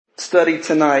study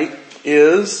tonight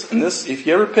is, and this, if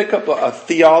you ever pick up a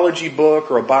theology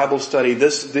book or a Bible study,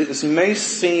 this may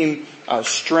seem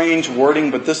strange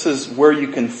wording, but this is where you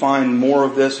can find more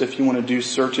of this if you want to do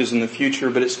searches in the future.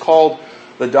 But it's called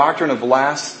The Doctrine of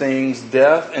Last Things,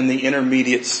 Death, and the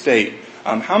Intermediate State.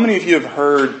 How many of you have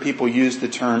heard people use the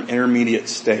term intermediate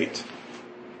state?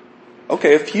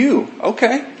 Okay, a few.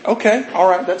 Okay,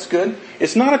 alright, that's good.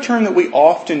 It's not a term that we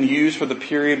often use for the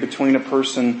period between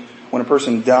when a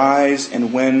person dies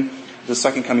and when the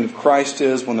second coming of Christ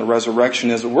is, when the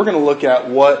resurrection is. But we're going to look at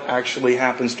what actually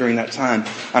happens during that time.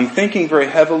 I'm thinking very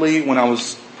heavily when I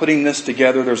was putting this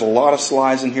together. There's a lot of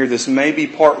slides in here. This may be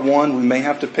part one. We may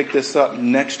have to pick this up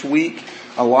next week.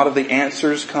 A lot of the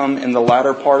answers come in the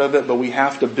latter part of it, but we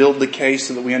have to build the case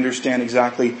so that we understand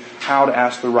exactly how to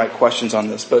ask the right questions on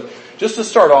this. But just to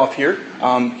start off here,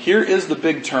 here is the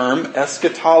big term,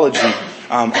 eschatology.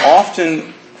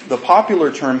 Often the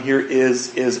popular term here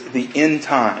is the end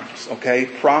times, okay?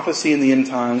 Prophecy in the end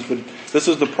times, but this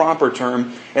is the proper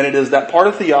term, and it is that part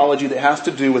of theology that has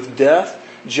to do with death,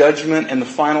 judgment, and the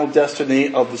final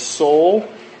destiny of the soul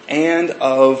and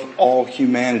of all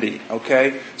humanity,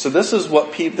 okay? So this is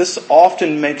what this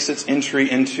often makes its entry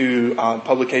into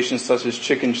publications such as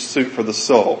Chicken Soup for the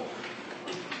Soul.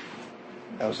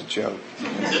 That was a joke.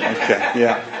 Okay,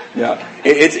 yeah.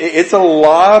 It's a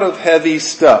lot of heavy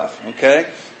stuff,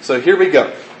 okay? So here we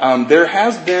go. There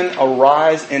has been a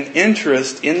rise in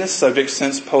interest in this subject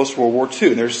since post-World War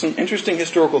II. There's some interesting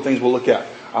historical things we'll look at.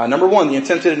 Number one, the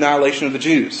attempted annihilation of the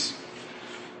Jews.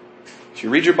 If you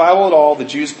read your Bible at all, the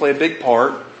Jews play a big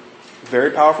part.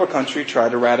 Very powerful country, tried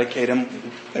to eradicate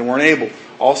them. They weren't able.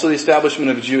 Also the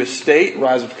establishment of a Jewish state,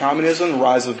 rise of communism,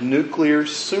 rise of nuclear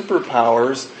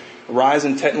superpowers, rise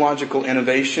in technological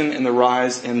innovation, and the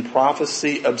rise in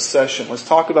prophecy obsession. Let's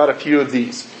talk about a few of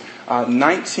these.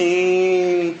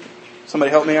 Somebody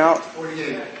help me out?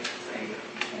 48.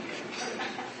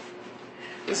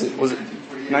 Was it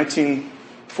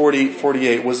 1940,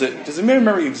 48? Was it, does anybody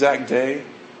remember the exact day?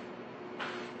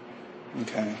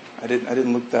 Okay. I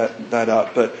didn't look that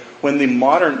up, but when we've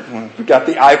got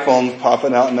the iPhones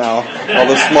popping out now, all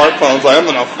the smartphones, I'm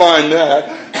gonna find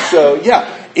that. So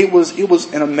yeah, it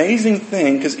was an amazing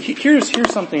thing, because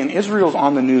here's something, and Israel's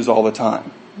on the news all the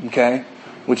time, okay?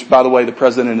 Which, by the way, the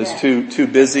president is too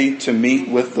busy to meet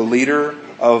with the leader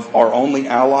of our only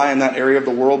ally in that area of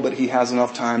the world, but he has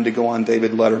enough time to go on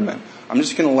David Letterman. I'm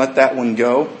just going to let that one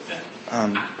go.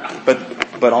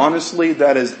 But honestly,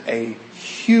 that is a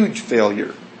huge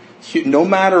failure. No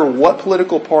matter what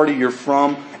political party you're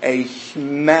from, a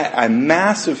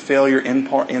massive failure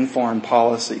in foreign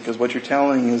policy. Because what you're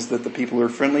telling is that the people who are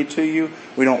friendly to you,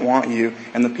 we don't want you,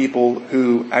 and the people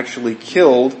who actually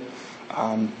killed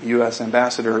U.S.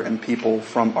 ambassador and people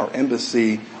from our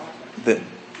embassy, that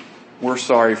we're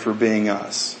sorry for being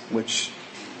us, which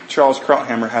Charles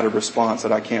Krauthammer had a response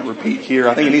that I can't repeat here.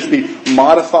 I think it needs to be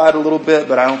modified a little bit,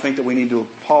 but I don't think that we need to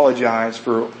apologize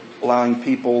for allowing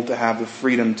people to have the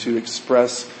freedom to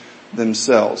express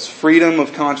themselves. Freedom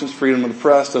of conscience, freedom of the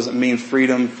press doesn't mean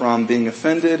freedom from being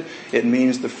offended. It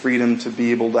means the freedom to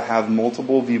be able to have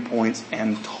multiple viewpoints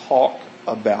and talk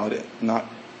about it, not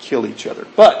kill each other.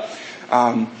 But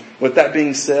with that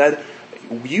being said,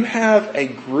 you have a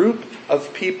group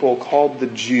of people called the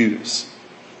Jews.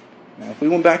 Now, if we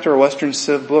went back to our Western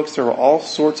Civ books, there were all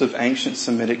sorts of ancient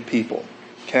Semitic people.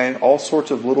 Okay? All sorts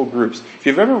of little groups. If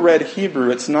you've ever read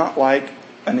Hebrew, it's not like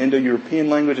an Indo-European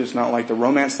language. It's not like the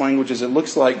Romance languages. It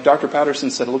looks like, Dr.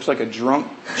 Patterson said, it looks like a drunk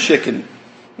chicken.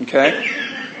 Okay?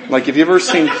 Like, if you've ever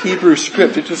seen Hebrew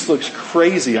script, it just looks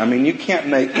crazy. I mean, you can't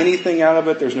make anything out of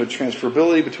it. There's no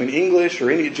transferability between English or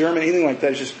any German, anything like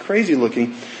that. It's just crazy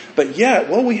looking. But yet,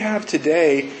 what we have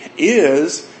today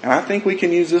is, and I think we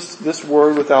can use this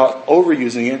word without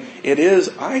overusing it, it is,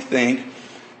 I think,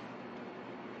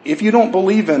 if you don't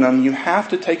believe in them, you have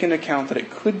to take into account that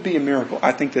it could be a miracle.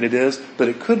 I think that it is, but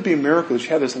it could be a miracle that you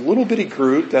have this little bitty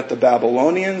group that the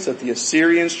Babylonians, that the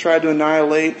Assyrians tried to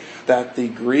annihilate, that the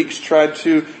Greeks tried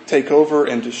to take over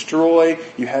and destroy.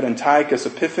 You had Antiochus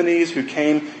Epiphanes who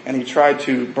came and he tried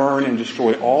to burn and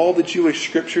destroy all the Jewish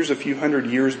scriptures a few hundred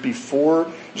years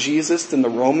before Jesus. Then the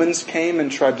Romans came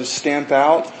and tried to stamp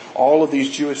out all of these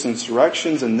Jewish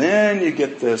insurrections, and then you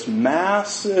get this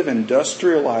massive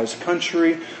industrialized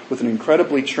country with an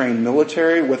incredibly trained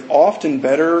military with often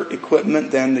better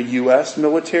equipment than the U.S.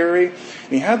 military.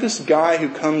 And you have this guy who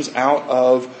comes out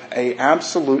of an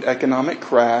absolute economic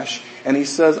crash, and he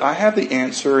says, I have the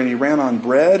answer, and he ran on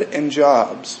bread and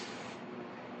jobs.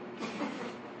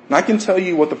 And I can tell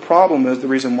you what the problem is, the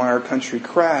reason why our country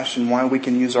crashed and why we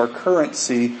can use our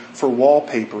currency for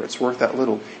wallpaper. It's worth that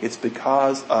little. It's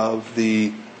because of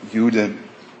the Juden,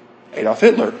 Adolf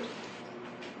Hitler.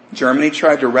 Germany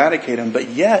tried to eradicate them, but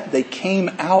yet they came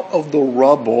out of the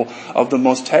rubble of the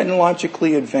most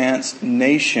technologically advanced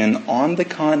nation on the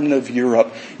continent of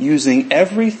Europe, using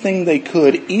everything they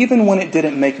could, even when it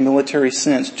didn't make military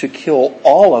sense, to kill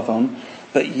all of them.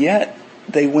 But yet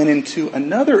they went into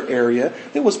another area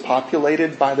that was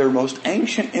populated by their most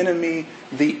ancient enemy,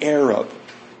 the Arab.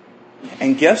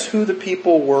 And guess who the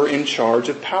people were in charge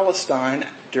of Palestine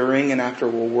during and after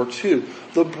World War II?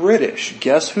 The British.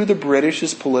 Guess who the British,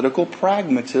 as political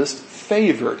pragmatists,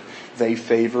 favored? They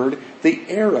favored the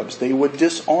Arabs. They would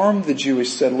disarm the Jewish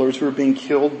settlers who were being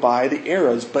killed by the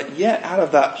Arabs. But yet, out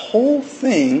of that whole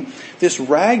thing, this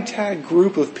ragtag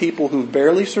group of people who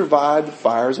barely survived the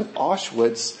fires of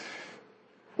Auschwitz,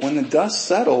 when the dust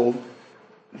settled,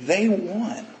 they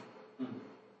won.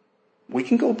 We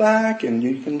can go back and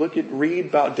you can read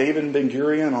about David and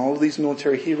Ben-Gurion and all of these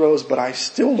military heroes, but I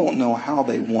still don't know how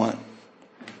they won.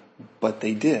 But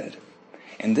they did.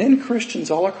 And then Christians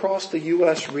all across the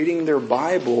U.S. reading their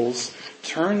Bibles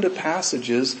turn to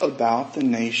passages about the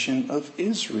nation of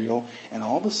Israel, and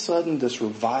all of a sudden this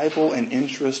revival and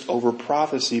interest over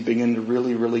prophecy begin to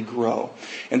really, really grow.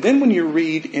 And then when you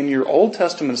read in your Old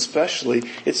Testament especially,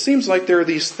 it seems like there are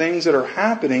these things that are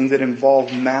happening that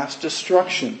involve mass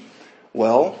destruction.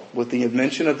 Well, with the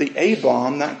invention of the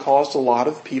A-bomb, that caused a lot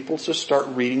of people to start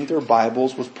reading their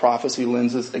Bibles with prophecy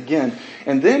lenses again.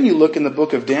 And then you look in the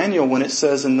book of Daniel when it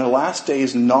says, in the last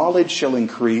days knowledge shall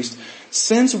increase.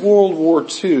 Since World War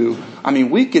II,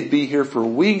 we could be here for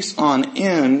weeks on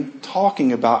end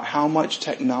talking about how much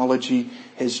technology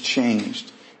has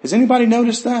changed. Has anybody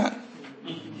noticed that?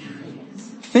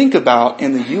 Think about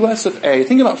in the US of A,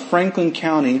 think about Franklin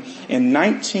County in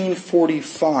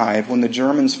 1945 when the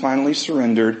Germans finally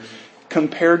surrendered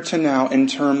compared to now in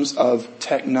terms of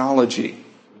technology.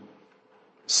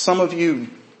 Some of you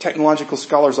technological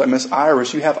scholars like Miss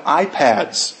Iris, you have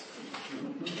iPads.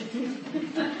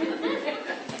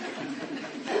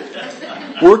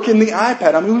 Work in the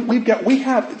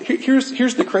iPad.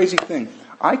 Here's the crazy thing.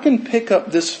 I can pick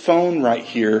up this phone right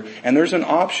here and there's an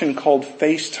option called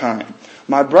FaceTime.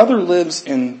 My brother lives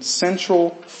in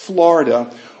Central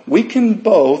Florida. We can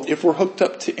both, if we're hooked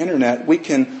up to internet, we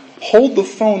can hold the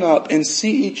phone up and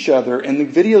see each other, and the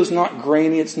video's not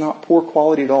grainy, it's not poor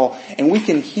quality at all, and we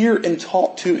can hear and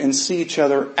talk to and see each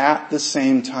other at the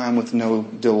same time with no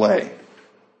delay.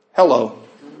 Hello.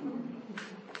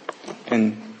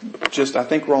 And I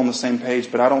think we're all on the same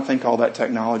page, but I don't think all that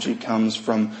technology comes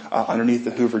from underneath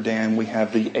the Hoover Dam. We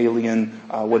have the alien,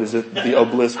 the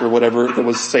obelisk or whatever that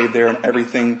was saved there, and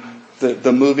everything.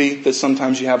 The movie that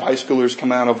sometimes you have high schoolers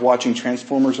come out of watching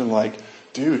Transformers and like,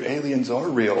 dude, aliens are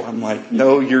real. I'm like,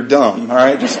 no, you're dumb. All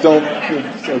right, just don't.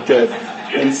 It's okay.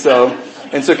 And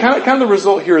so kind of the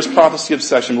result here is prophecy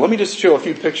obsession. Let me just show a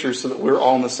few pictures so that we're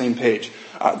all on the same page.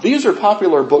 These are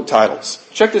popular book titles.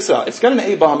 Check this out. It's got an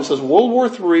A-bomb. It says, World War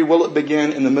III, will it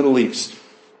begin in the Middle East?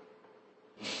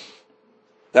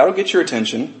 That'll get your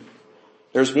attention.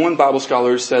 There's one Bible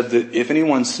scholar who said that if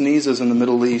anyone sneezes in the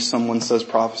Middle East, someone says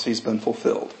prophecy's been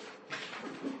fulfilled.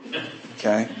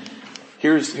 Okay?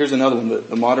 Here's another one.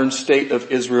 The modern state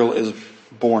of Israel is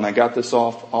born. I got this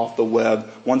off the web.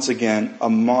 Once again, a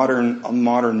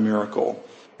modern miracle.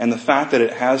 And the fact that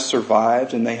it has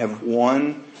survived and they have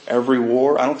won every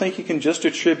war, I don't think you can just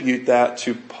attribute that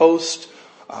to post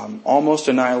almost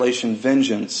annihilation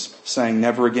vengeance, saying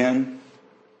never again.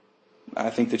 I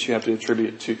think that you have to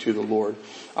attribute it to the Lord.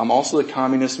 Also the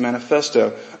Communist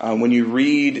Manifesto. When you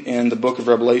read in the book of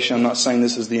Revelation, I'm not saying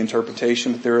this is the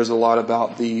interpretation, but there is a lot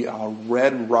about the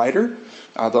Red Rider,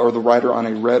 or the rider on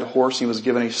a red horse. He was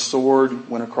given a sword,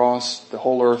 went across the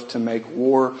whole earth to make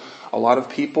war. A lot of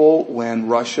people, when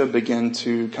Russia began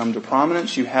to come to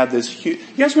prominence, you had this huge,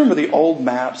 you guys remember the old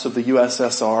maps of the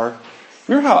USSR?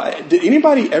 Remember did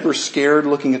anybody ever scared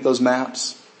looking at those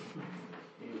maps?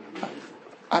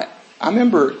 I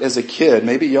remember as a kid,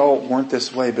 maybe y'all weren't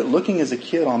this way, but looking as a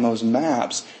kid on those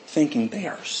maps, thinking they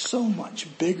are so much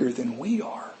bigger than we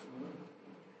are.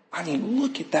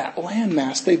 Look at that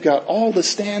landmass. They've got all the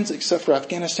stands except for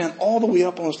Afghanistan, all the way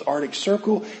up almost the Arctic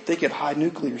Circle. They could hide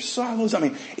nuclear silos.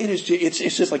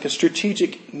 It's just like a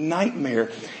strategic nightmare.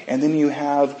 And then you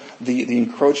have the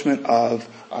encroachment of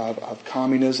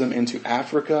communism into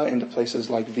Africa, into places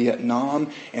like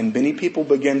Vietnam. And many people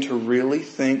begin to really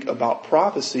think about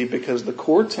prophecy because the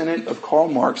core tenet of Karl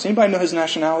Marx, anybody know his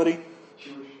nationality?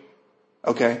 Jewish.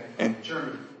 Okay. And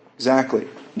German. Exactly.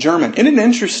 German. Isn't it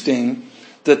interesting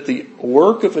that the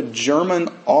work of a German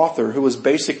author who was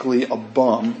basically a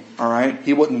bum, alright?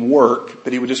 He wouldn't work,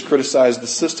 but he would just criticize the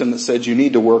system that said you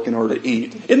need to work in order to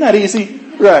eat. Isn't that easy?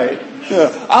 Right.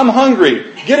 Yeah. I'm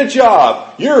hungry. Get a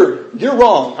job. You're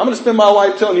wrong. I'm going to spend my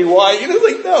life telling you why. You know,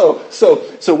 like, no.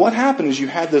 So what happened is you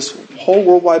had this whole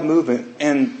worldwide movement,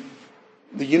 and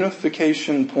the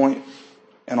unification point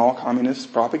in all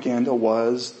communist propaganda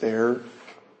was there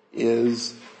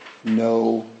is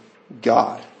no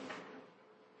God.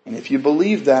 And if you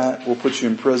believe that, we'll put you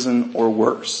in prison or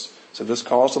worse. So this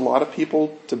caused a lot of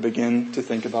people to begin to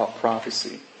think about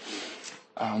prophecy.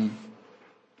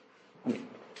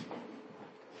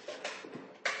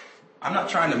 I'm not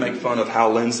trying to make fun of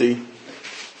Hal Lindsey,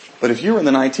 but if you were in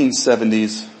the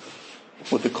 1970s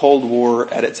with the Cold War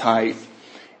at its height,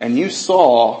 and you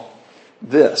saw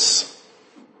this,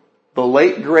 the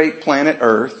late great planet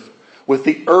Earth, with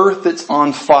the Earth that's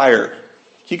on fire. Can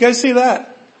you guys see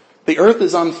that? The Earth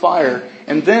is on fire,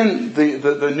 and then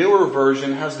the newer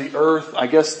version has the Earth, I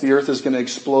guess the Earth is going to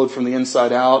explode from the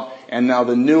inside out, and now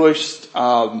the newest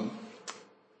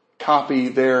copy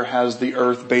there has the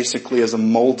Earth basically as a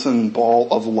molten ball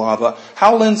of lava.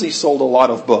 Hal Lindsey sold a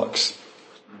lot of books.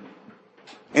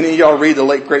 Any of y'all read The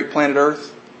Late Great Planet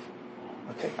Earth?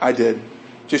 Okay, I did.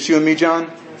 Just you and me,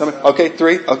 John? Okay,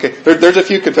 3? Okay, there's a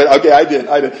few confess. Okay, I did.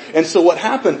 And so what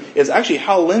happened is actually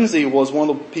Hal Lindsey was one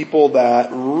of the people that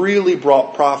really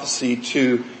brought prophecy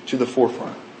to the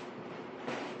forefront.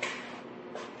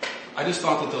 I just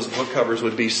thought that those book covers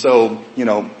would be so,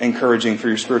 encouraging for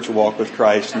your spiritual walk with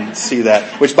Christ, and see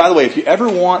that. Which, by the way, if you ever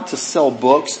want to sell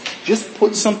books, just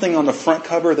put something on the front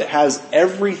cover that has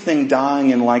everything dying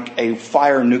in like a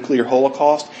fire nuclear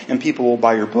holocaust, and people will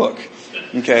buy your book.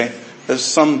 Okay? There's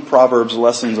some Proverbs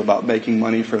lessons about making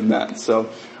money from that. So,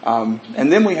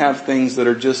 and then we have things that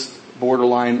are just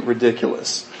borderline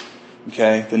ridiculous.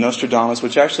 Okay, the Nostradamus,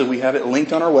 which actually we have it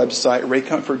linked on our website. Ray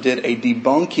Comfort did a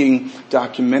debunking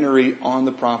documentary on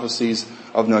the prophecies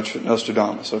of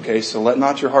Nostradamus. Okay, so let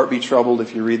not your heart be troubled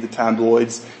if you read the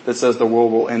tabloids that says the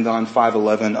world will end on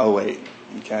 5/11/08.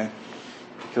 Okay,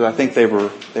 because I think they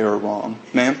were wrong.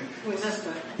 Ma'am? We missed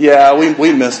it. Yeah,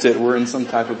 we missed it. We're in some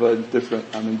type of a different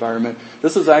environment.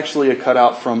 This is actually a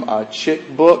cutout from a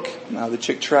Chick book, the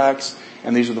Chick tracts.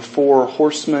 And these are the 4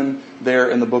 horsemen there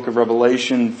in the book of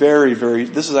Revelation. Very, very,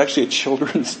 this is actually a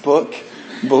children's book,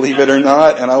 believe it or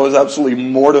not. And I was absolutely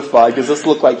mortified because this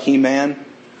looked like He-Man.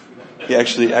 He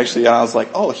actually, I was like,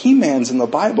 oh, He-Man's in the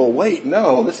Bible. Wait,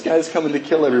 no, this guy's coming to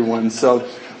kill everyone. So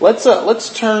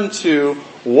let's turn to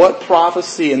what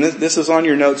prophecy, and this is on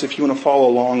your notes if you want to follow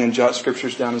along and jot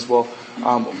scriptures down as well.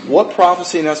 What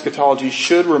prophecy and eschatology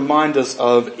should remind us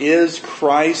of is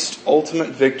Christ's ultimate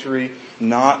victory,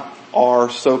 not our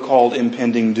so-called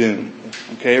impending doom.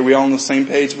 Okay, are we all on the same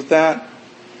page with that?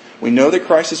 We know that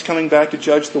Christ is coming back to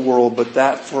judge the world, but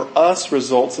that for us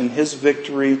results in His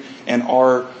victory and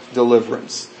our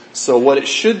deliverance. So what it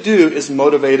should do is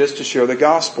motivate us to share the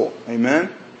gospel. Amen?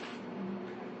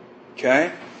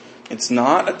 Okay? It's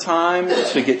not a time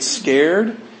to get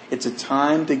scared. It's a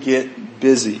time to get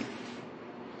busy.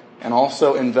 And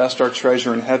also invest our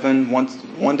treasure in heaven.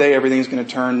 One day everything's going to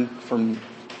turn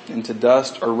into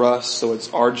dust or rust, so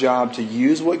it's our job to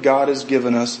use what God has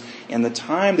given us and the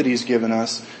time that He's given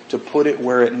us to put it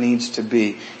where it needs to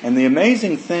be. And the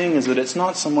amazing thing is that it's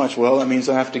not so much, well, that means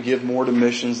I have to give more to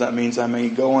missions, that means I may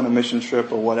go on a mission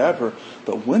trip or whatever.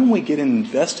 But when we get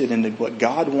invested into what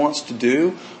God wants to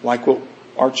do, like what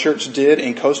our church did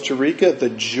in Costa Rica,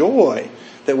 the joy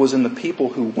that was in the people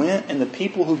who went and the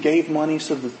people who gave money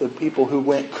so that the people who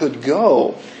went could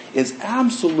go is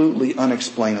absolutely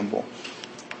unexplainable.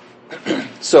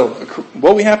 So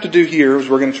what we have to do here is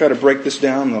we're going to try to break this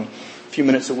down in the few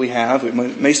minutes that we have. It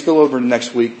may spill over to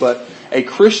next week, but a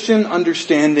Christian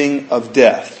understanding of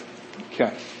death.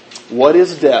 Okay. What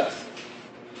is death?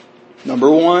 Number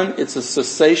 1, it's a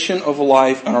cessation of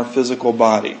life in our physical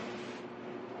body.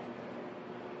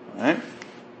 All right.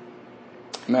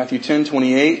 Matthew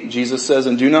 10:28, Jesus says,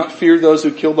 "And do not fear those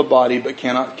who kill the body but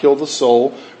cannot kill the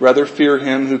soul. Rather fear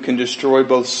Him who can destroy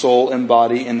both soul and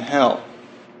body in hell."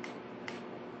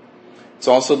 It's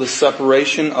also the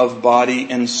separation of body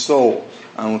and soul.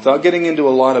 Without getting into a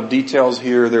lot of details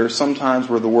here, there are some times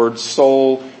where the word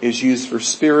soul is used for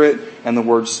spirit and the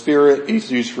word spirit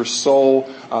is used for soul.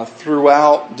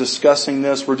 Throughout discussing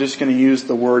this, we're just going to use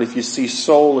the word, if you see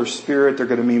soul or spirit, they're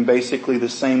going to mean basically the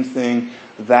same thing,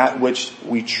 that which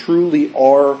we truly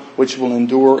are, which will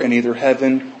endure in either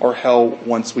heaven or hell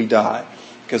once we die.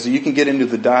 Because you can get into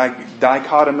the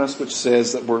dichotomous, which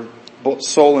says that we're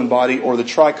soul and body, or the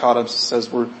trichotomous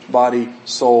says we're body,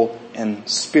 soul, and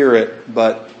spirit.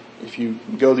 But if you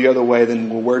go the other way,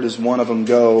 then where does one of them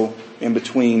go in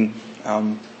between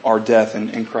our death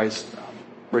and Christ's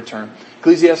return?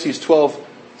 Ecclesiastes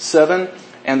 12:7.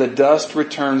 and the dust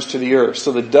returns to the earth.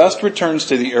 So the dust returns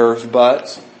to the earth,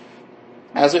 but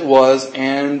as it was,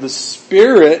 and the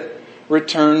spirit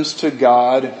returns to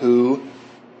God who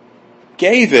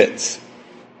gave it.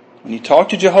 When you talk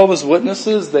to Jehovah's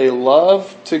Witnesses, they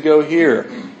love to go here.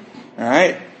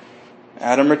 Alright?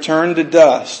 Adam returned to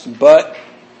dust, but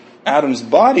Adam's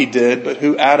body did, but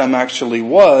who Adam actually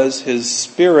was, his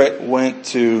spirit went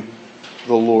to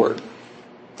the Lord.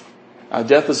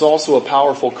 Death is also a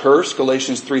powerful curse.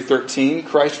 Galatians 3:13.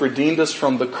 Christ redeemed us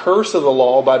from the curse of the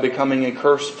law by becoming a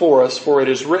curse for us. For it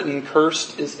is written,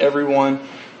 cursed is everyone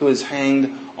who is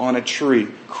hanged on a tree.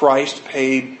 Christ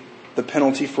paid the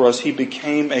penalty for us. He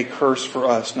became a curse for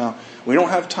us. Now, we don't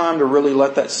have time to really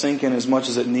let that sink in as much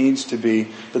as it needs to be.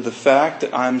 But the fact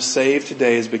that I'm saved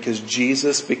today is because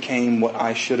Jesus became what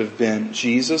I should have been.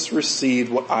 Jesus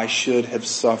received what I should have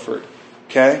suffered.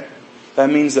 Okay? That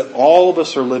means that all of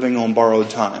us are living on borrowed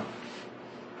time.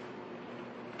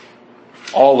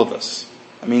 All of us.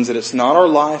 That means that it's not our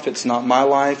life, it's not my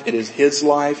life, it is His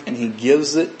life, and He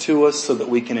gives it to us so that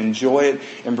we can enjoy it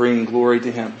and bring glory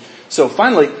to Him. So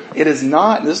finally, it is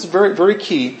not, this is very, very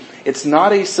key, it's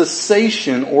not a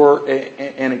cessation or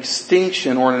an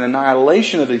extinction or an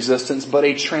annihilation of existence, but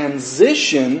a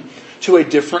transition to a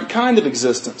different kind of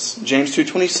existence. James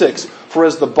 2:26. For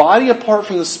as the body apart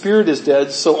from the spirit is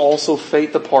dead, so also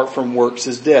faith apart from works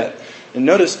is dead. And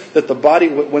notice that the body,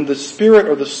 when the spirit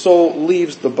or the soul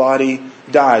leaves, the body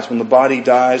dies. When the body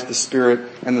dies, the spirit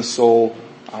and the soul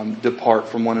depart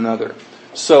from one another.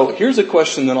 So here's a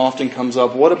question that often comes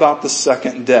up. What about the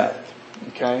second death?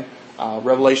 Okay.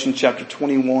 Revelation chapter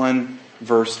 21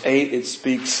 verse 8, it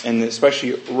speaks, and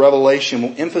especially Revelation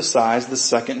will emphasize the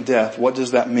second death. What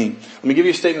does that mean? Let me give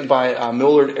you a statement by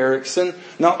Millard Erickson.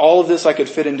 Not all of this I could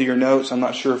fit into your notes. I'm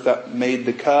not sure if that made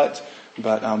the cut,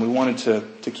 but we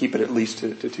wanted to keep it at least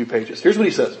to 2 pages. Here's what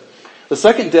he says. The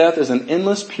second death is an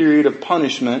endless period of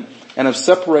punishment and of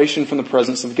separation from the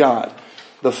presence of God.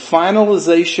 The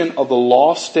finalization of the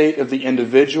lost state of the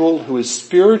individual who is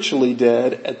spiritually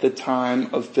dead at the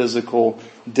time of physical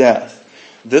death.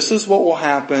 This is what will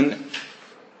happen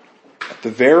at the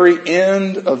very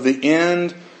end of the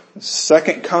end,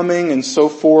 second coming and so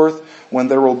forth, when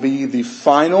there will be the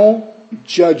final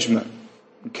judgment.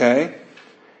 Okay?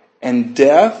 And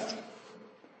death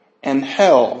and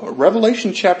hell.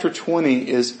 Revelation chapter 20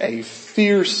 is a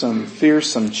fearsome,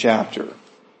 fearsome chapter.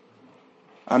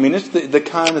 I mean, it's the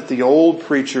kind that the old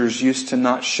preachers used to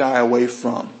not shy away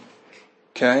from.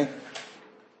 Okay?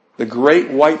 The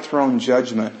great white throne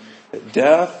judgment. That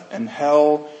death and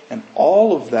hell and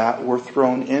all of that were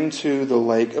thrown into the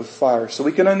lake of fire. So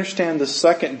we can understand the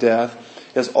second death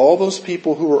as all those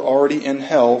people who were already in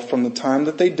hell from the time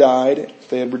that they died, if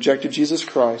they had rejected Jesus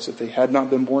Christ, if they had not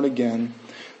been born again,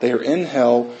 they are in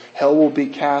hell. Hell will be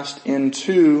cast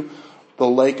into the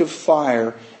lake of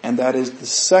fire, and that is the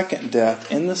second death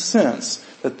in the sense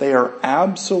that they are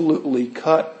absolutely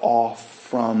cut off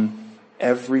from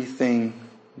everything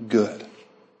good.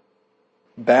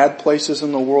 Bad places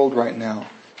in the world right now.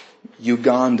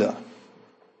 Uganda.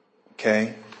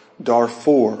 Okay?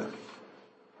 Darfur.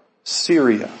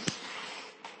 Syria.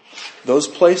 Those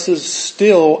places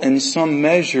still in some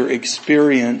measure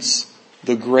experience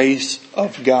the grace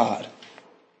of God.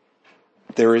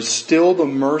 There is still the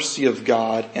mercy of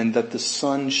God and that the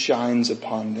sun shines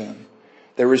upon them.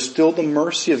 There is still the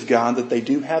mercy of God that they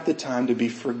do have the time to be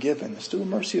forgiven. There's still the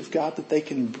mercy of God that they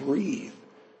can breathe.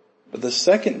 But the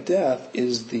second death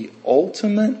is the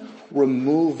ultimate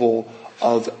removal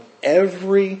of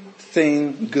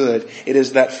everything good. It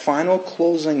is that final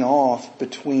closing off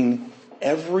between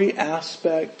every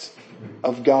aspect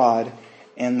of God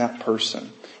and that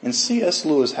person. And C.S.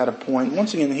 Lewis had a point.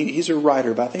 Once again, he's a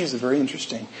writer, but I think it's very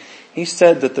interesting. He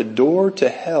said that the door to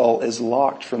hell is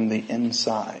locked from the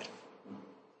inside.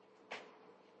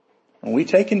 When we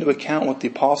take into account what the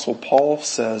Apostle Paul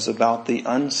says about the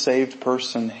unsaved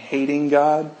person hating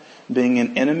God, being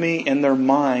an enemy in their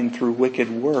mind through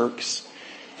wicked works,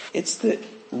 it's that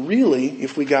really,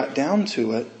 if we got down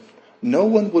to it, no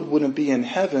one wouldn't be in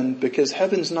heaven, because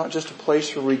heaven's not just a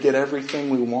place where we get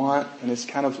everything we want, and it's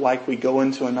kind of like we go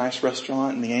into a nice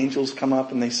restaurant and the angels come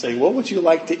up and they say, what would you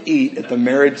like to eat at the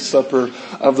marriage supper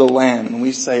of the Lamb? And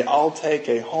we say, I'll take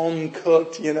a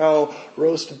home-cooked,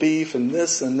 roast beef and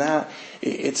this and that.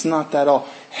 It's not that at all.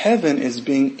 Heaven is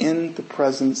being in the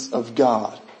presence of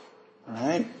God.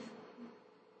 Alright?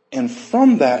 And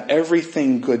from that,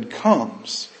 everything good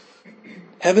comes.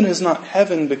 Heaven is not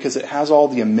heaven because it has all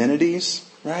the amenities,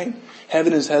 right?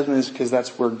 Heaven is because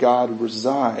that's where God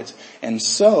resides. And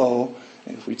so,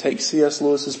 if we take C.S.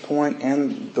 Lewis's point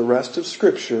and the rest of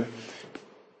Scripture,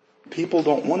 people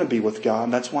don't want to be with God.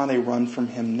 That's why they run from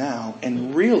Him now.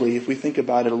 And really, if we think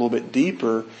about it a little bit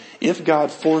deeper, if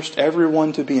God forced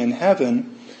everyone to be in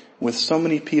heaven, with so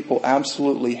many people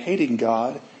absolutely hating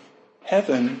God,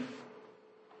 heaven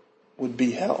would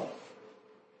be hell.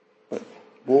 But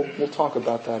we'll talk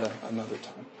about that another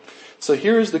time. So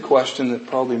here is the question that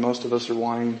probably most of us are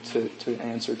wanting to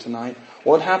answer tonight.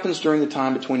 What happens during the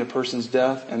time between a person's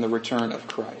death and the return of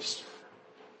Christ?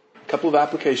 A couple of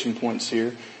application points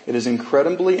here. It is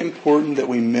incredibly important that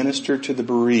we minister to the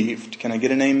bereaved. Can I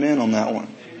get an amen on that one?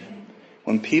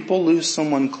 When people lose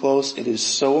someone close, it is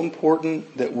so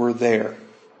important that we're there.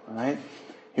 All right?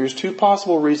 Here's two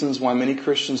possible reasons why many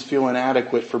Christians feel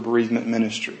inadequate for bereavement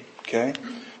ministry. Okay?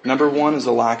 Number one is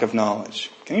a lack of knowledge.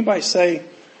 Can anybody say,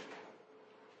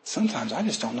 sometimes I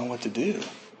just don't know what to do.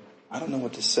 I don't know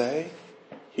what to say.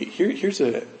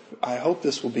 I hope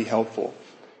this will be helpful.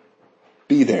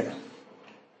 Be there.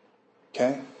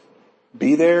 Okay?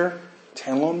 Be there.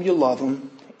 Tell them you love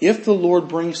them. If the Lord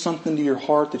brings something to your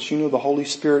heart that you know the Holy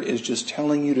Spirit is just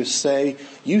telling you to say,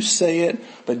 you say it,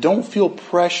 but don't feel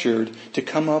pressured to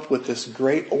come up with this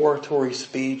great oratory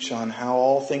speech on how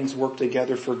all things work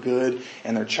together for good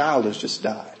and their child has just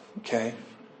died. Okay?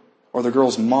 Or the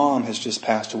girl's mom has just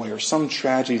passed away, or some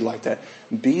tragedy like that.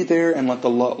 Be there and let the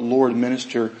Lord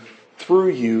minister through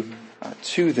you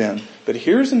to them. But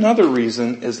here's another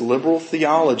reason, is liberal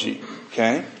theology.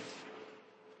 Okay?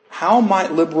 How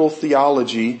might liberal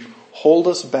theology hold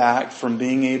us back from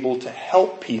being able to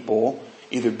help people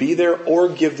either be there or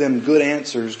give them good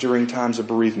answers during times of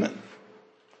bereavement?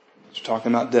 We're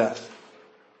talking about death.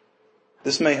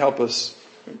 This may help us.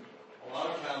 A lot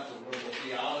of times in liberal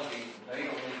theology, they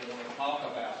don't even want to talk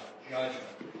about judgment.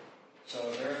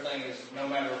 So their thing is, no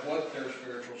matter what their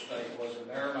spiritual state was in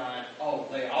their mind,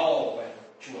 they all went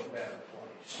to a better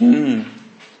place.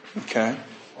 Okay.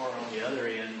 Or on the other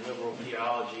end, liberal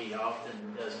theology often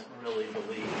doesn't really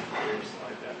believe there's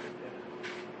life after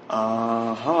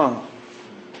death.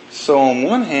 So on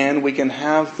one hand, we can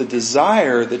have the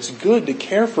desire that's good to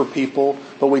care for people,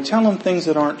 but we tell them things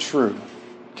that aren't true.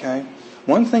 Okay?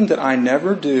 One thing that I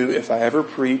never do if I ever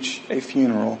preach a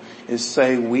funeral is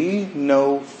say, we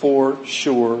know for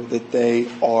sure that they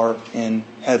are in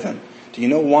heaven. Do you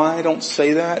know why I don't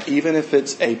say that? Even if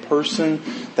it's a person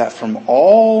that from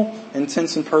all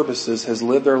intents and purposes has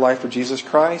lived their life for Jesus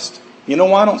Christ. You know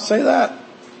why I don't say that?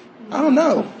 I don't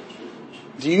know.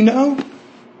 Do you know?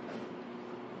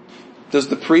 Does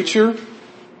the preacher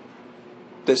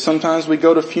that sometimes we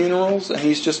go to funerals and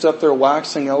he's just up there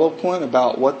waxing eloquent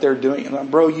about what they're doing?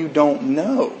 And bro, you don't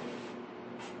know.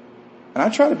 And I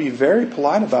try to be very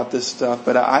polite about this stuff,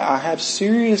 but I have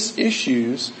serious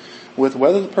issues with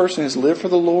whether the person has lived for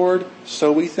the Lord,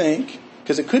 so we think,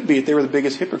 because it could be that they were the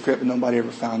biggest hypocrite but nobody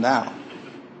ever found out.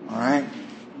 Alright?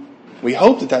 We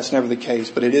hope that that's never the case,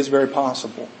 but it is very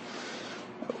possible.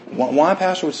 Why a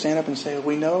pastor would stand up and say,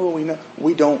 we know.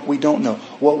 We don't know.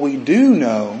 What we do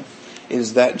know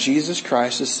is that Jesus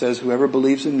Christ says, whoever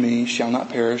believes in me shall not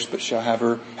perish, but shall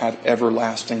have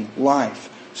everlasting life.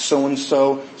 So and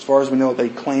so, as far as we know, they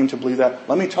claim to believe that.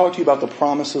 Let me talk to you about the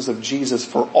promises of Jesus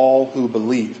for all who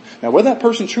believe. Now, whether that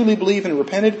person truly believed and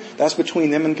repented, that's between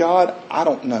them and God. I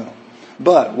don't know.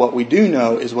 But what we do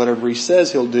know is whatever He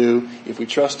says He'll do, if we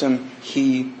trust Him,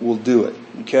 He will do it.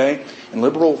 Okay? And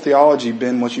liberal theology,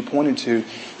 Ben, what you pointed to, do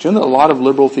you know that a lot of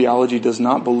liberal theology does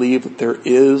not believe that there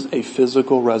is a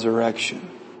physical resurrection?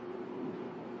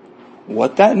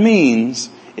 What that means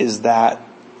is that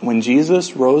when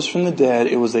Jesus rose from the dead,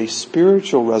 it was a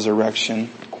spiritual resurrection,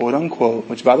 quote unquote,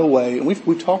 which by the way, and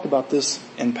we've talked about this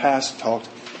in past talks.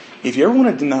 If you ever want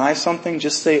to deny something,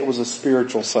 just say it was a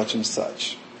spiritual such and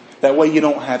such. That way you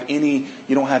don't have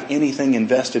anything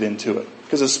invested into it.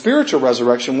 Because a spiritual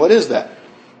resurrection, what is that?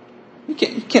 You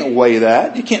can't weigh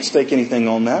that. You can't stake anything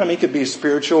on that. I mean, it could be a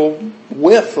spiritual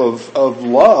whiff of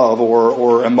love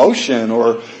or emotion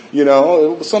or,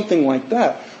 something like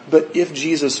that. But if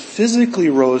Jesus physically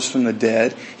rose from the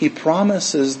dead, He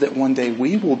promises that one day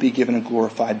we will be given a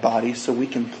glorified body so we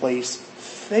can place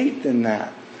faith in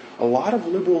that. A lot of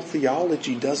liberal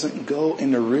theology doesn't go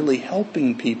into really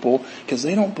helping people because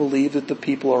they don't believe that the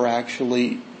people are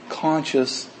actually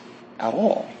conscious at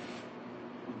all.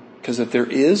 Because if there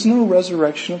is no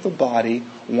resurrection of the body,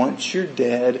 once you're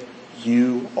dead,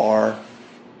 you are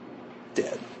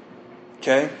dead.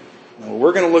 Okay? Now what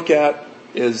we're going to look at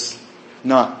is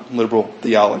not liberal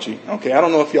theology. Okay, I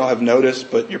don't know if y'all have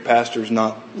noticed, but your pastor's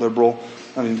not liberal.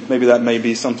 I mean, maybe that may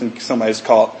be something somebody's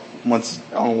caught once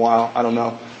in a while. I don't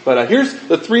know. But here's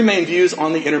the three main views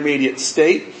on the intermediate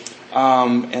state.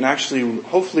 And actually,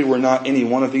 hopefully we're not any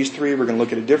one of these three. We're going to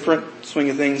look at a different swing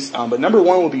of things. But number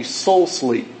one will be soul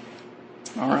sleep.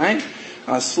 Alright?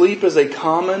 Sleep is a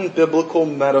common biblical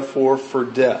metaphor for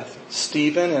death.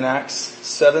 Stephen in Acts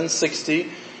 7:60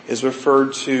 is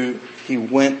referred to, he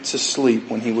went to sleep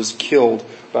when he was killed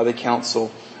by the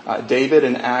council. David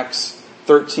in Acts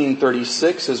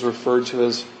 13:36 is referred to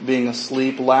as being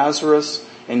asleep. Lazarus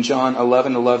in John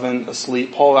 11:11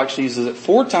 asleep. Paul actually uses it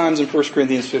 4 times in 1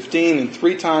 Corinthians 15 and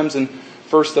 3 times in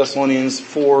 1 Thessalonians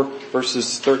 4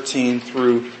 verses 13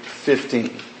 through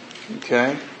 15.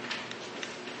 Okay?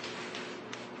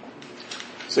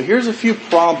 So here's a few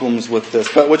problems with this,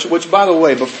 but which by the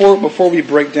way, before we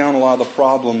break down a lot of the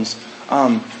problems,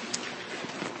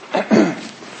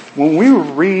 when we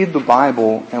read the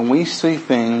Bible and we see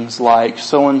things like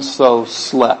so-and-so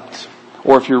slept,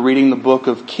 or if you're reading the book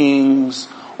of Kings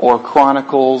or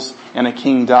Chronicles and a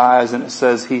king dies and it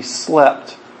says he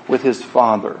slept with his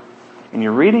father, and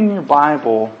you're reading your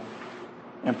Bible,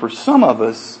 and for some of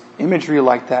us, imagery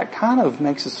like that kind of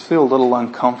makes us feel a little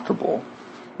uncomfortable.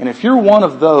 And if you're one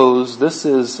of those,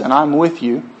 and I'm with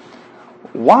you,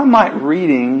 why might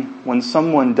reading when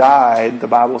someone died, the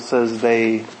Bible says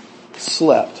they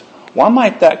slept, why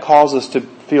might that cause us to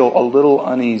feel a little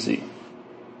uneasy?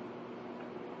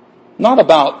 Not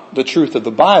about the truth of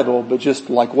the Bible, but just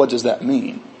like, what does that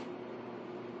mean?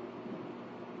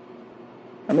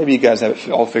 Or maybe you guys have it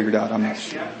all figured out, I'm not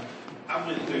sure. I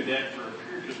went through that for a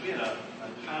period because we had a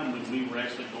time when we were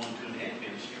actually going to an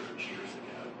Adventist church years ago.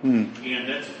 And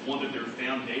that's one of their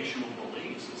foundational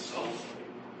beliefs is soul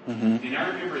sleep. And I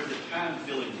remember at the time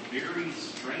feeling very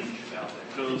strange about that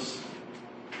because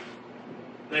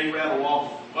they rattle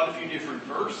off quite a few different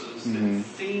verses that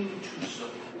seem to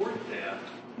support that.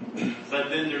 But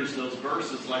then there's those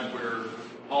verses like where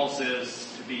Paul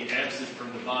says to be absent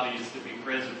from the body is to be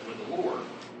present with the Lord.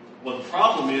 Well, the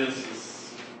problem is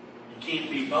you can't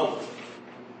be both.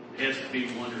 It has to be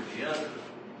one or the other.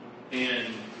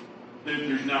 And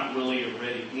there's not really a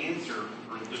ready answer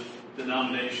for the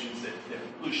denominations that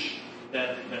push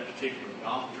that particular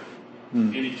doctrine.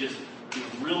 And it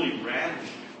really rattles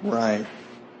you. Right.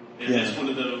 And that's one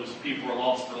of those people are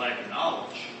lost for lack of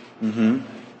knowledge.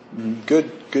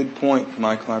 Good point,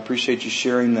 Michael. I appreciate you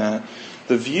sharing that.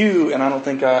 The view, and I don't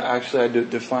think I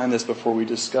defined this before we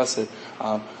discuss it.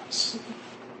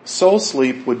 Soul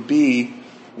sleep would be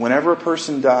whenever a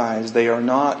person dies, they are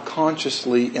not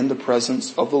consciously in the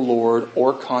presence of the Lord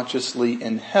or consciously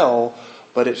in hell,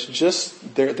 but it's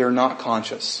just they're not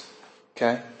conscious.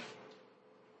 Okay?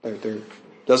 They're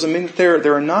doesn't mean that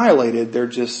they're annihilated, they're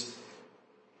just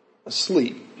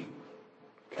asleep.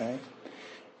 Okay?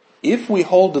 If we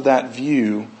hold to that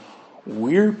view,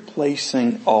 we're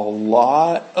placing a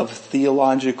lot of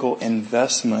theological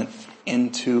investment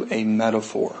into a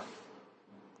metaphor.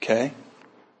 Okay?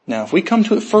 Now, if we come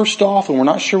to it first off and we're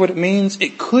not sure what it means,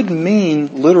 it could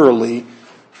mean literally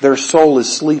their soul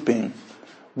is sleeping,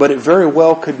 but it very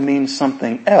well could mean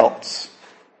something else.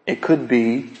 It could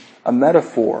be a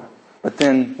metaphor. But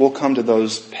then we'll come to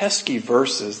those pesky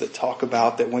verses that talk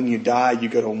about that when you die, you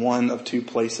go to one of 2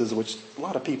 places, which a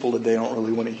lot of people today don't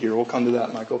really want to hear. We'll come to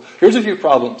that, Michael. Here's a few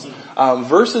problems.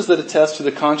 Verses that attest to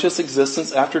the conscious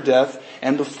existence after death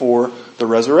and before the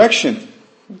resurrection.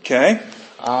 Okay?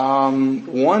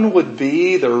 One would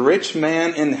be the rich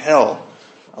man in hell.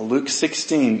 Luke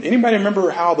 16. Anybody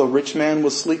remember how the rich man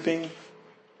was sleeping?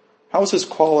 How was his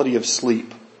quality of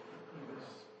sleep?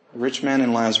 The rich man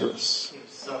and Lazarus. He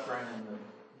was suffering in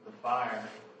the fire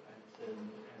and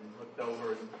looked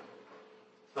over and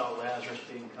saw Lazarus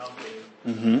being comforted.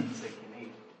 And said, can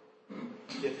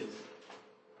he dip his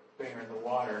finger in the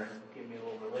water and give me a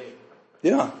little relief?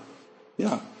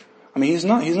 Yeah. I mean, he's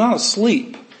not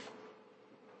asleep.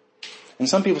 And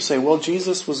some people say, well,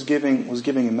 Jesus was giving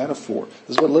a metaphor.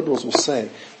 This is what liberals will say.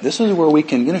 This is where we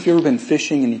can, if you've ever been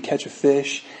fishing and you catch a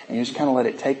fish and you just kind of let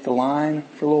it take the line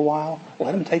for a little while,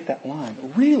 let him take that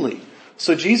line. Really?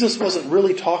 So Jesus wasn't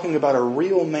really talking about a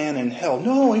real man in hell.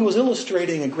 No, he was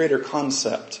illustrating a greater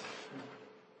concept.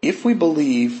 If we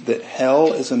believe that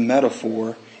hell is a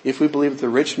metaphor, if we believe that the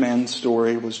rich man's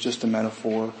story was just a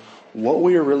metaphor, what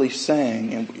we are really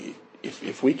saying, and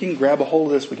if we can grab a hold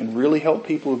of this, we can really help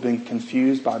people who've been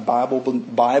confused by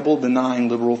Bible-denying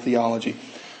liberal theology.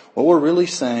 What we're really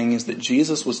saying is that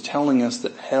Jesus was telling us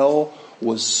that hell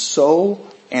was so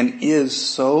and is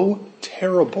so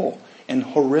terrible and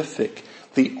horrific.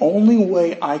 The only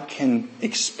way I can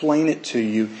explain it to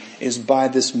you is by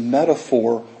this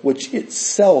metaphor, which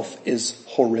itself is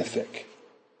horrific.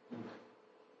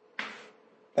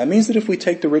 That means that if we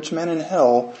take the rich man in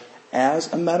hell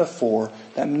as a metaphor,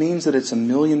 that means that it's a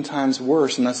million times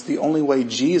worse, and that's the only way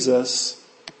Jesus,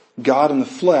 God in the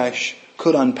flesh,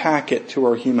 could unpack it to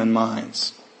our human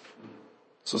minds.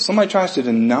 So if somebody tries to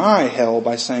deny hell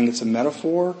by saying it's a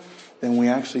metaphor, then we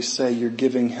actually say you're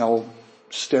giving hell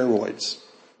steroids,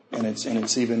 and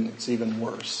it's even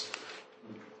worse.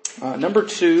 Number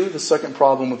 2, the second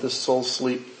problem with this soul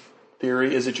sleep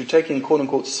theory is that you're taking quote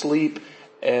unquote sleep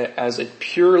as a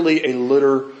purely a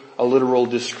literal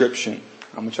description,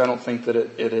 which I don't think that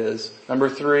it is. Number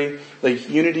 3, the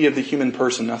unity of the human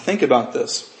person. Now think about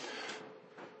this.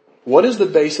 What is the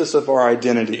basis of our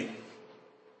identity?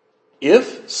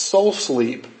 If soul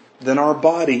sleep, then our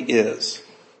body is.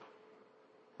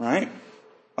 Right?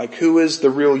 Like, who is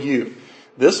the real you?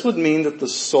 This would mean that the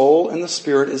soul and the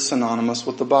spirit is synonymous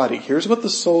with the body. Here's what the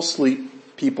soul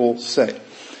sleep people say.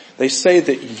 They say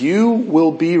that you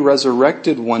will be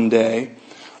resurrected one day,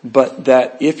 but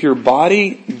that if your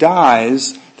body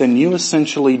dies, then you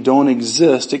essentially don't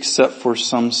exist except for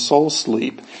some soul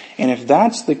sleep. And if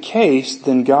that's the case,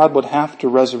 then God would have to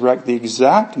resurrect the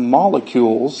exact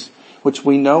molecules, which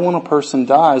we know when a person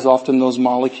dies, often those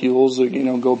molecules,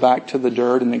 go back to the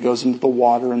dirt and it goes into the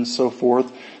water and so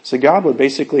forth. So God would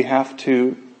basically have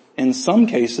to, in some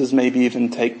cases, maybe even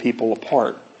take people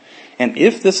apart. And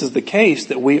if this is the case,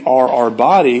 that we are our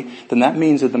body, then that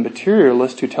means that the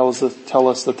materialists who tell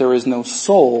us that there is no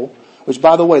soul, which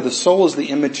by the way, the soul is the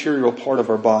immaterial part of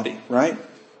our body, right?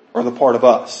 Or the part of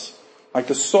us. Like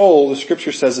the soul, the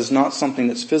scripture says, is not something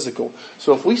that's physical.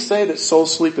 So if we say that soul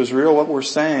sleep is real, what we're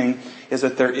saying is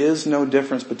that there is no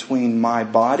difference between my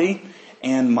body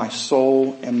and my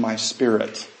soul and my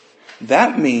spirit.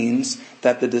 That means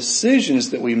that the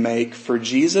decisions that we make for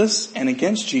Jesus and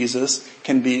against Jesus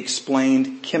can be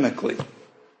explained chemically.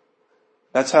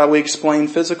 That's how we explain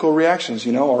physical reactions,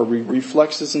 our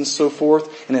reflexes and so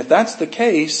forth. And if that's the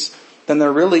case, then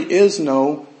there really is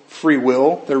no free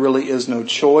will. There really is no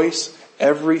choice.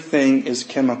 Everything is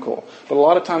chemical. But a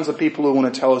lot of times the people who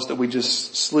want to tell us that we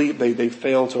just sleep, they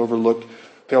fail to overlook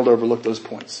those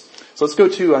points. So let's go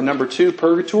to number 2,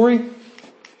 purgatory.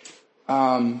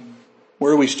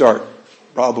 Where do we start?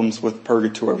 Problems with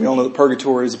purgatory. We all know that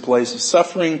purgatory is a place of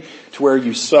suffering, to where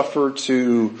you suffer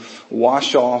to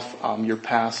wash off your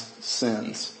past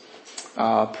sins.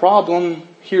 Problem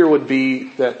here would be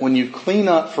that when you clean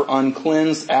up for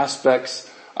uncleansed aspects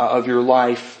of your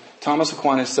life, Thomas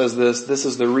Aquinas says this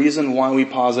is the reason why we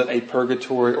posit a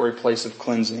purgatory or a place of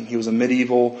cleansing. He was a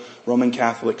medieval Roman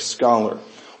Catholic scholar.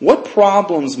 What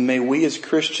problems may we as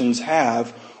Christians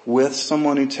have with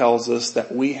someone who tells us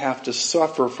that we have to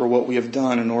suffer for what we have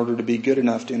done in order to be good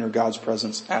enough to enter God's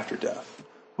presence after death?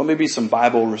 What may be some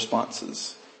Bible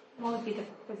responses? Well, it'd be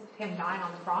him dying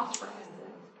on the cross for us.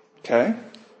 Okay.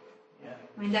 Yeah.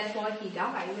 I mean, that's why he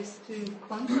died, was to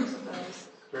cleanse us of those.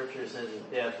 Scripture says his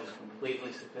death was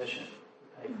completely sufficient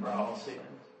to pay for all sins.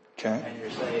 Okay. And you're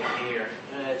saying here,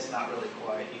 it's not really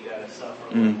quite. You got to suffer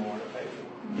a little more to pay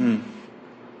for it.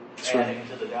 Adding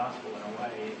to the gospel in a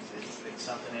way, it's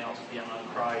something else beyond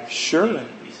Christ. Sure. To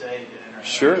be saved and enter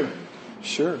heaven.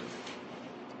 Sure.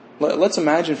 Let's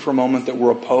imagine for a moment that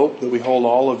we're a pope, that we hold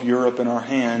all of Europe in our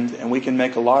hand, and we can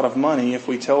make a lot of money if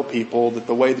we tell people that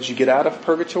the way that you get out of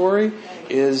purgatory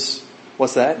is,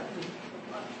 what's that?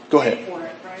 Go ahead.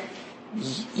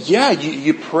 Yeah,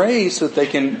 you pray so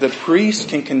that the priest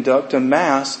can conduct a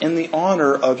mass in the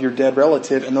honor of your dead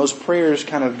relative, and those prayers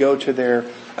kind of go to their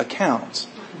account.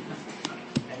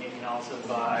 And you can also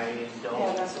buy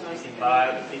indulgence. You can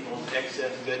buy people's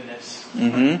excess goodness.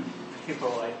 People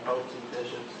like popes and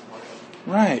bishops and whatever.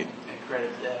 Right. And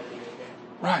credit that to your family.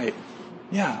 Right.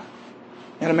 Yeah.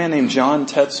 I had a man named John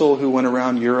Tetzel who went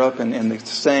around Europe, and the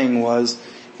saying was,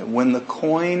 when the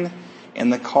coin in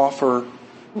the coffer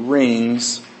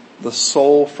rings, the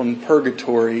soul from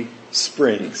purgatory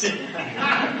springs.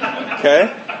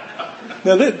 Okay?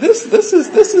 Now this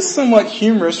is somewhat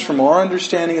humorous from our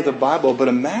understanding of the Bible, but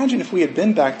imagine if we had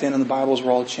been back then and the Bibles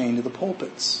were all chained to the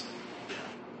pulpits.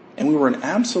 And we were in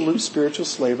absolute spiritual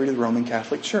slavery to the Roman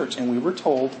Catholic Church. And we were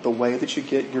told the way that you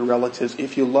get your relatives,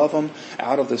 if you love them,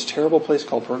 out of this terrible place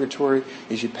called purgatory,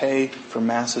 is you pay for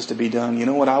masses to be done. You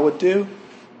know what I would do?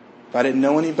 If I didn't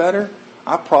know any better,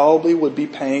 I probably would be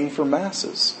paying for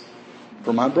masses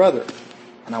for my brother.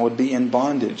 And I would be in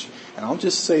bondage. And I'll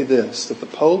just say this, that the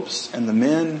popes and the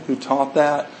men who taught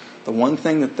that, the one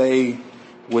thing that they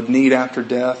would need after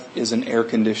death is an air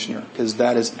conditioner. Because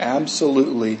that is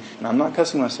absolutely, and I'm not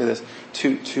cussing when I say this,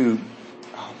 to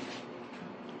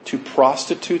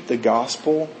prostitute the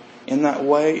gospel in that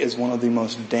way is one of the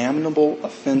most damnable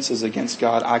offenses against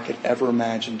God I could ever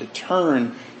imagine. To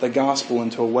turn the gospel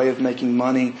into a way of making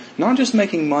money, not just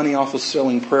making money off of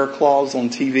selling prayer cloths on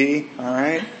TV,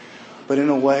 alright, but in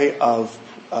a way of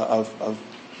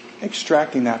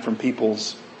extracting that from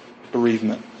people's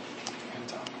bereavement.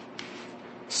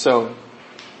 So,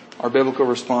 our biblical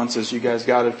response is, you guys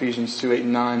got Ephesians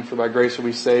 2:8-9, for by grace are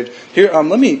we saved. Here,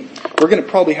 we're going to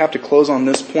probably have to close on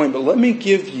this point, but let me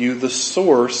give you the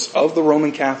source of the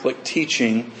Roman Catholic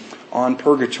teaching on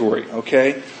purgatory,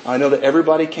 okay? I know that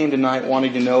everybody came tonight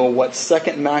wanting to know what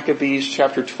 2 Maccabees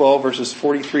chapter 12 verses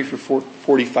 43 through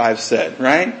 45 said,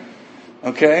 right?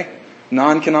 Okay?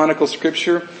 Non-canonical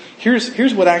scripture.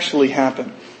 Here's what actually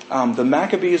happened. The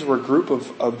Maccabees were a group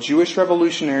of Jewish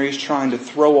revolutionaries trying to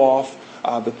throw off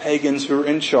the pagans who were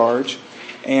in charge,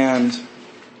 and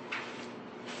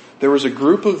there was a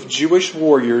group of Jewish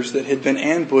warriors that had been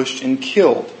ambushed and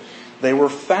killed. They were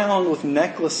found with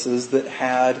necklaces that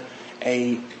had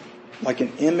like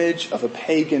an image of a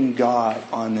pagan god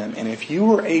on them. And if you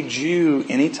were a Jew,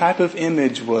 any type of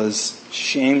image was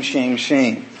shame, shame,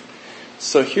 shame.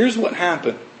 So here's what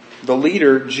happened. The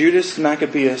leader, Judas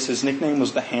Maccabeus, his nickname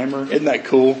was the Hammer. Isn't that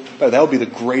cool? That would be the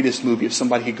greatest movie if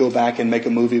somebody could go back and make a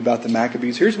movie about the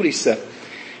Maccabees. Here's what he said.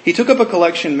 He took up a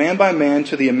collection man by man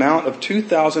to the amount of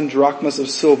 2,000 drachmas of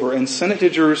silver and sent it to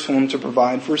Jerusalem to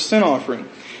provide for a sin offering.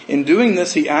 In doing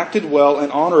this, he acted well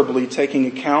and honorably, taking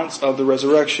accounts of the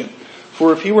resurrection.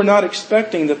 For if he were not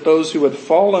expecting that those who had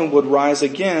fallen would rise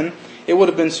again, it would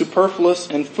have been superfluous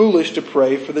and foolish to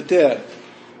pray for the dead.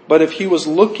 But if he was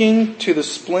looking to the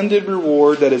splendid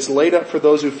reward that is laid up for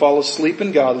those who fall asleep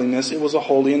in godliness, it was a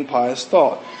holy and pious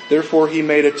thought. Therefore he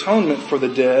made atonement for the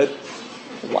dead.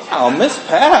 Wow, Miss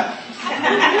Pat.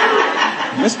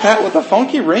 Miss Pat with a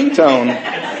funky ringtone.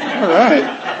 All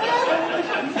right.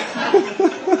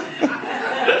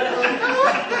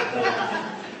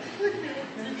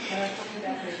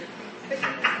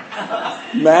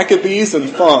 Maccabees and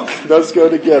funk. Those go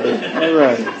together. All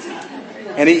right.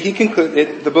 And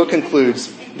the book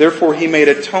concludes, therefore he made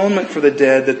atonement for the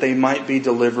dead that they might be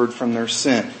delivered from their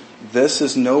sin. This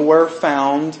is nowhere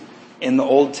found in the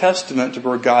Old Testament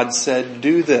where God said,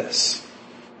 do this.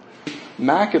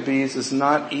 Maccabees is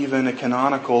not even a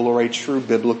canonical or a true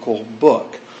biblical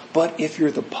book. But if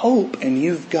you're the Pope and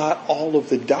you've got all of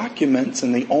the documents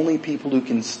and the only people who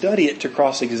can study it to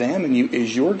cross-examine you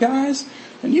is your guys,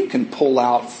 then you can pull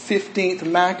out 15th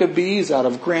Maccabees out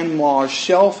of Grandma's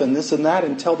shelf and this and that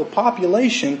and tell the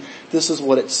population this is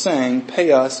what it's saying.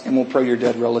 Pay us and we'll pray your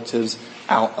dead relatives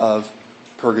out of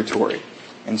purgatory.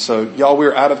 And so, y'all,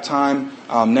 we're out of time.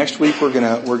 Next week we're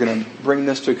gonna bring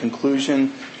this to a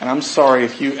conclusion. And I'm sorry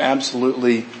if you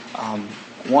absolutely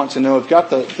want to know. I've got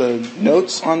the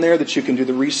notes on there that you can do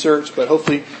the research, but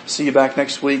hopefully see you back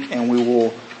next week and we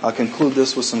will conclude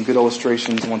this with some good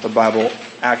illustrations on what the Bible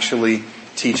actually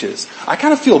teaches. I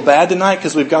kind of feel bad tonight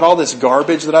because we've got all this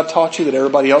garbage that I've taught you that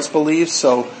everybody else believes.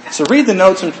 So read the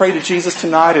notes and pray to Jesus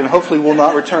tonight, and hopefully we'll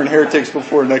not return heretics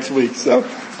before next week. So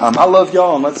I love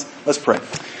y'all, and let's pray.